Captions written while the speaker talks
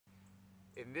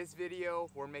In this video,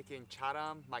 we're making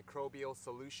Jadam Microbial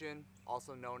Solution,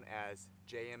 also known as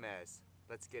JMS.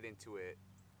 Let's get into it.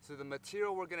 So the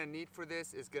material we're gonna need for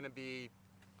this is gonna be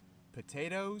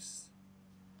potatoes,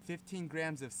 15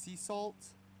 grams of sea salt,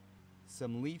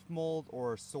 some leaf mold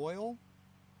or soil,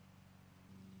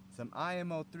 some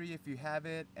IMO3 if you have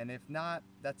it, and if not,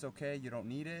 that's okay, you don't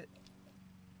need it.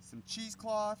 Some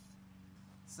cheesecloth,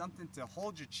 something to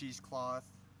hold your cheesecloth,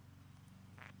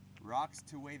 rocks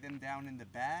to weigh them down in the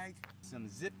bag, some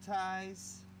zip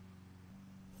ties,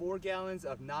 4 gallons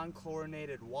of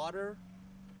non-chlorinated water.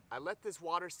 I let this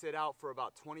water sit out for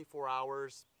about 24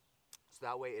 hours, so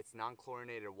that way it's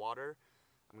non-chlorinated water.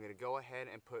 I'm gonna go ahead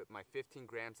and put my 15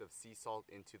 grams of sea salt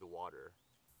into the water.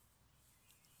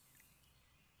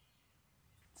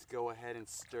 Let's go ahead and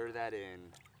stir that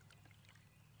in.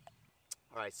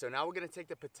 All right, so now we're gonna take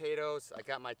the potatoes. I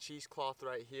got my cheesecloth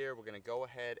right here. We're gonna go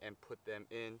ahead and put them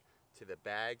in to the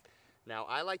bag. Now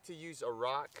I like to use a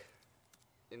rock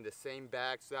in the same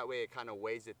bag so that way it kind of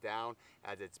weighs it down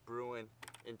as it's brewing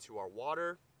into our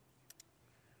water.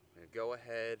 I'm gonna go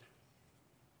ahead,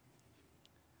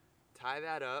 tie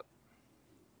that up.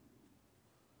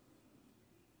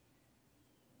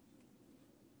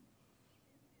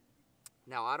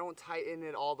 Now I don't tighten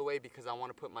it all the way because I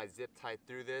want to put my zip tie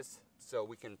through this so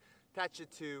we can attach it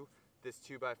to this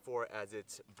 2x4 as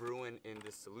it's brewing in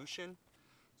this solution.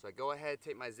 So I go ahead,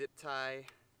 take my zip tie,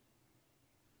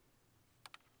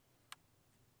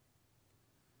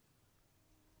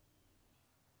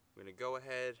 I'm going to go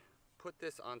ahead, put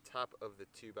this on top of the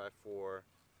 2x4.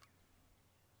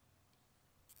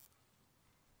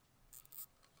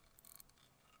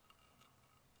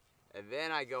 And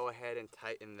then I go ahead and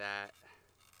tighten that.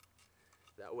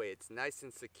 That way it's nice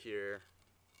and secure.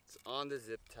 It's on the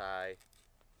zip tie.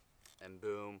 And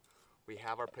boom, we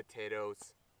have our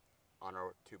potatoes on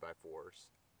our 2x4s.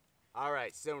 All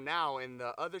right, so now in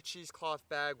the other cheesecloth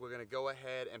bag, we're gonna go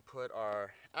ahead and put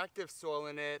our active soil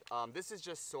in it. This is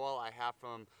just soil I have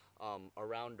from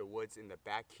around the woods in the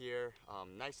back here,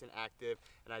 nice and active.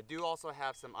 And I do also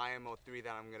have some IMO3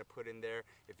 that I'm gonna put in there.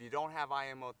 If you don't have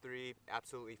IMO3,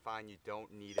 absolutely fine, you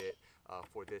don't need it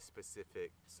for this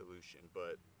specific solution.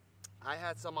 But I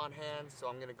had some on hand, so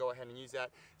I'm gonna go ahead and use that.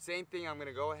 Same thing, I'm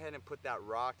gonna go ahead and put that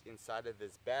rock inside of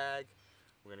this bag.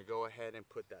 We're gonna go ahead and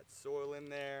put that soil in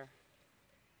there.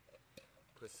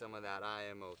 Put some of that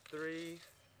IMO3.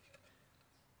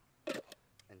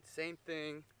 And same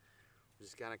thing, we're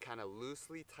just gonna kind of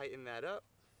loosely tighten that up.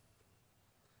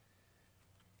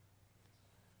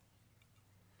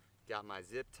 Got my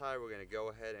zip tie, we're gonna go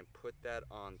ahead and put that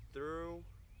on through.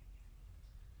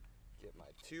 Get my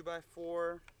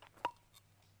 2x4.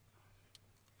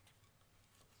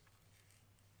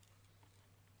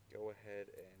 Go ahead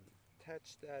and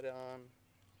attach that on.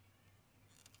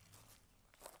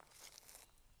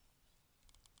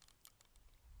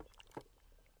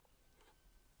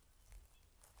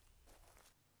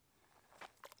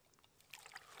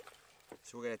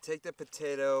 So we're going to take the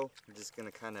potato, we're just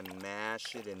going to kind of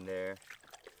mash it in there.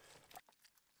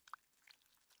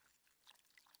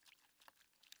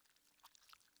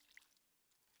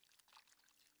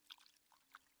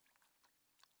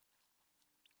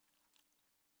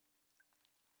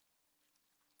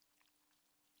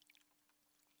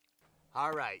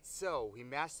 All right, so we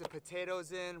mashed the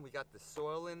potatoes in, we got the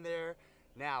soil in there.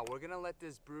 Now we're gonna let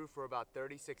this brew for about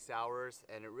 36 hours,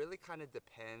 and it really kind of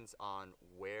depends on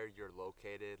where you're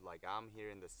located. Like I'm here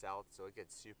in the south, so it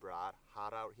gets super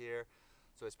hot out here.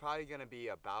 So it's probably gonna be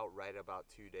right about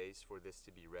 2 days for this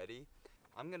to be ready.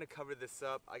 I'm gonna cover this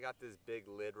up. I got this big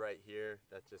lid right here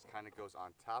that just kind of goes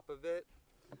on top of it.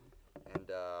 And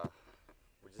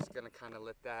we're just gonna kind of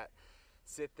let that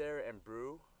sit there and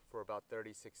brew for about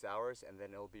 36 hours, and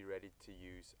then it'll be ready to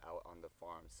use out on the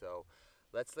farm. So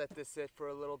let's let this sit for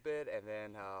a little bit, and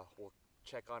then we'll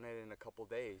check on it in a couple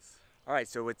days. All right,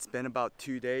 so it's been about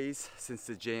 2 days since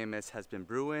the JMS has been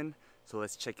brewing. So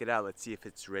let's check it out. Let's see if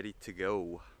it's ready to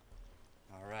go.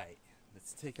 All right,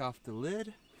 let's take off the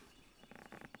lid.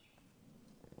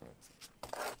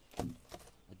 I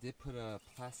did put a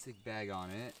plastic bag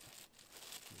on it.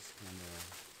 Just kind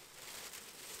of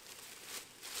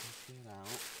take it out.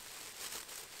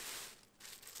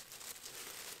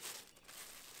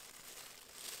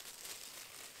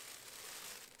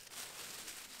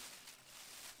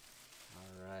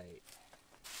 Alright,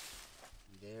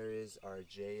 there is our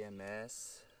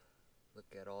JMS. Look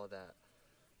at all that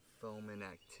foam and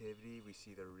activity. We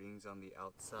see the rings on the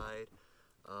outside.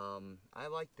 I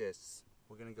like this.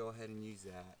 We're gonna go ahead and use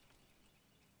that.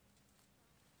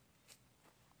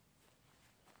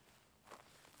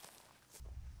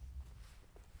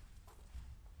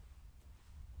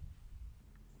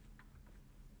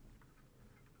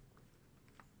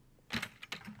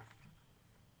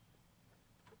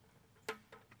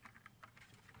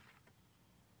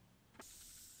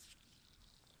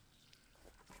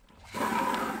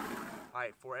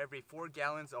 Alright, for every 4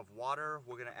 gallons of water,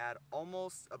 we're going to add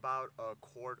almost about a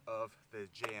quart of the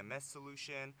JMS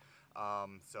solution.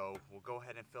 So we'll go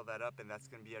ahead and fill that up, and that's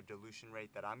going to be our dilution rate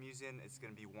that I'm using. It's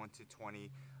going to be 1 to 20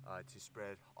 to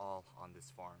spread all on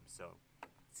this farm. So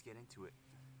let's get into it.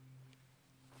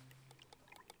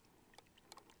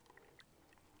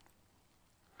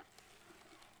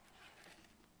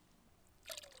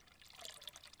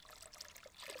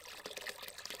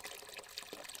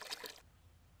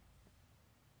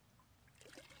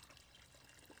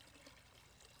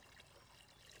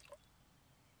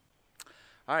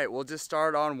 All right, we'll just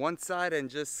start on one side and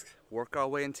just work our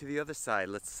way into the other side.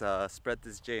 Let's spread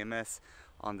this JMS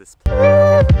on this plate.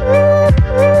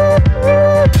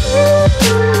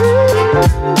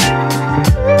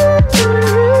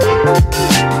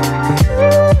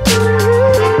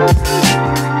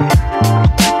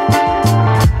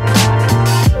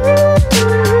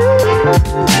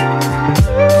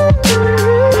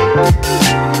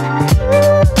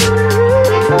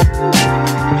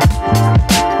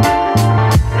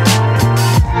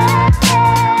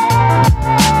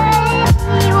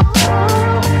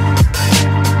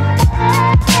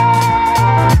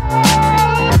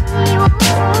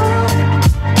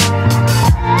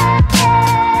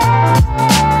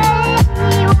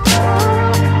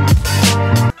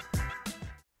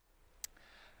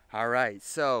 Alright,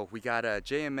 so we got a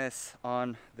JMS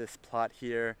on this plot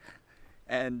here,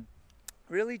 and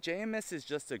really JMS is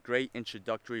just a great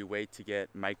introductory way to get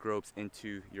microbes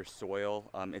into your soil.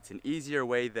 It's an easier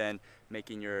way than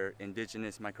making your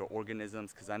indigenous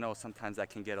microorganisms, because I know sometimes that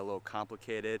can get a little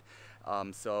complicated.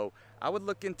 So I would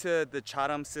look into the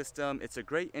Jadam system. It's a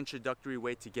great introductory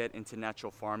way to get into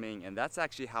natural farming, and that's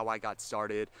actually how I got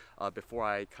started before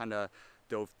I kind of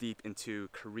dove deep into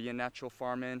Korean natural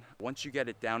farming. Once you get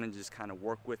it down and just kind of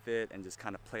work with it and just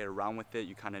kind of play around with it,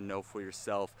 you kind of know for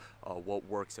yourself what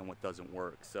works and what doesn't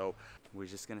work. So we're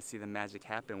just gonna see the magic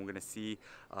happen. We're gonna see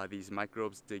these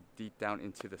microbes dig deep down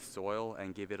into the soil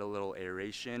and give it a little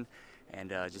aeration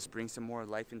and just bring some more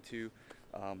life into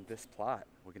this plot.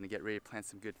 We're gonna get ready to plant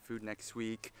some good food next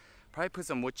week. Probably put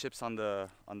some wood chips on the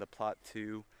plot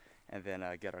too, and then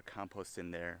get our compost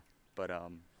in there. But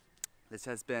this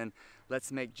has been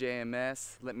Let's Make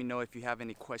JMS. Let me know if you have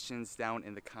any questions down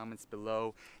in the comments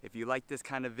below. If you like this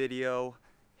kind of video,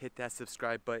 hit that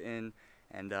subscribe button,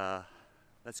 and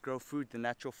let's grow food the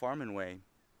natural farming way.